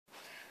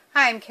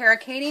Hi, I'm Kara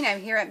Kading.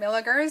 I'm here at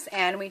Milliger's,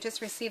 and we just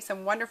received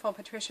some wonderful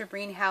Patricia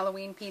Breen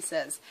Halloween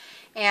pieces.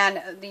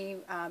 And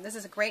this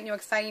is a great new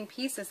exciting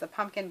piece. It's the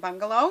Pumpkin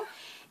Bungalow,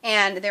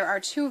 and there are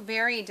two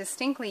very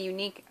distinctly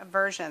unique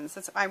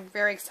versions. I'm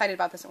very excited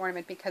about this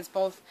ornament because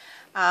both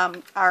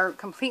are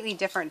completely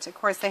different. Of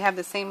course, they have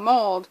the same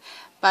mold,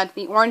 but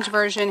the orange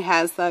version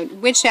has the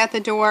witch at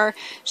the door.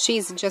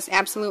 She's just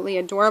absolutely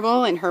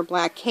adorable in her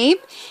black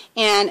cape.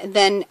 And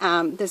then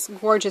this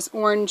gorgeous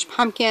orange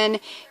pumpkin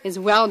is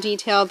well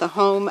detailed. The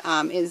home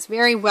is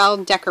very well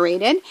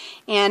decorated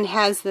and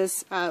has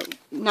this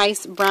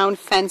nice brown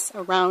fence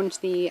around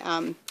the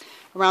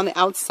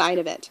outside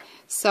of it.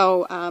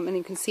 So, and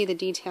you can see the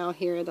detail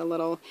here, the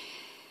little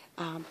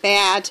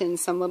bat and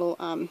some little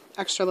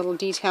extra little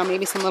detail,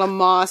 maybe some little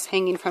moss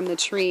hanging from the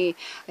tree.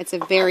 It's a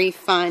very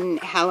fun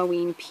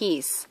Halloween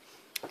piece.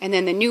 And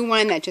then the new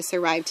one that just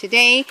arrived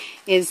today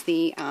is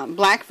the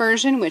black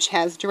version, which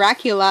has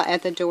Dracula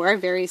at the door.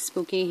 Very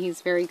spooky.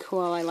 He's very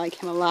cool. I like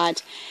him a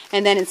lot.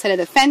 And then instead of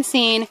the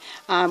fencing,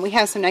 we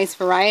have some nice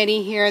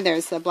variety here.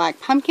 There's the black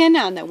pumpkin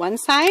on the one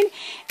side,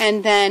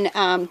 and then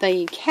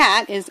the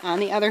cat is on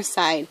the other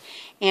side.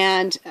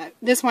 And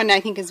this one I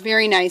think is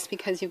very nice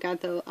because you've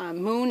got the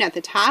moon at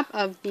the top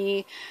of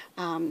the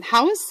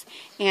house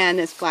and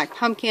this black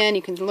pumpkin.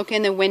 You can look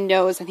in the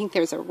windows. I think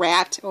there's a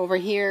rat over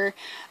here.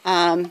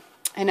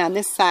 And on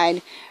this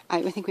side,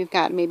 I think we've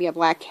got maybe a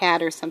black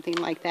cat or something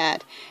like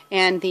that.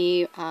 And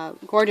the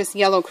gorgeous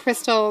yellow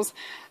crystals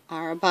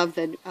are above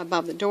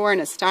the door in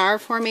a star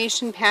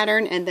formation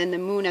pattern, and then the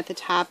moon at the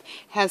top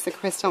has the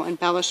crystal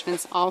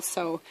embellishments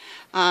also.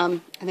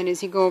 And then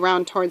as you go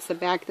around towards the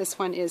back, this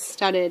one is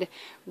studded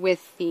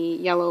with the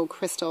yellow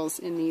crystals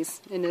in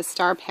this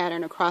star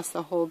pattern across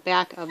the whole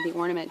back of the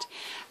ornament.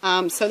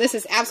 So this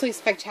is absolutely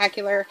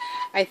spectacular.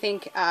 I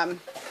think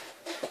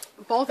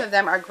both of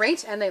them are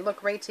great, and they look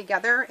great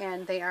together,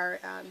 and they are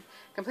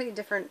completely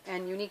different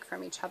and unique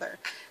from each other.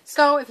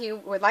 So if you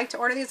would like to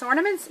order these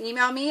ornaments,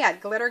 email me at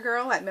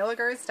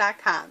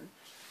glittergirl@milligers.com.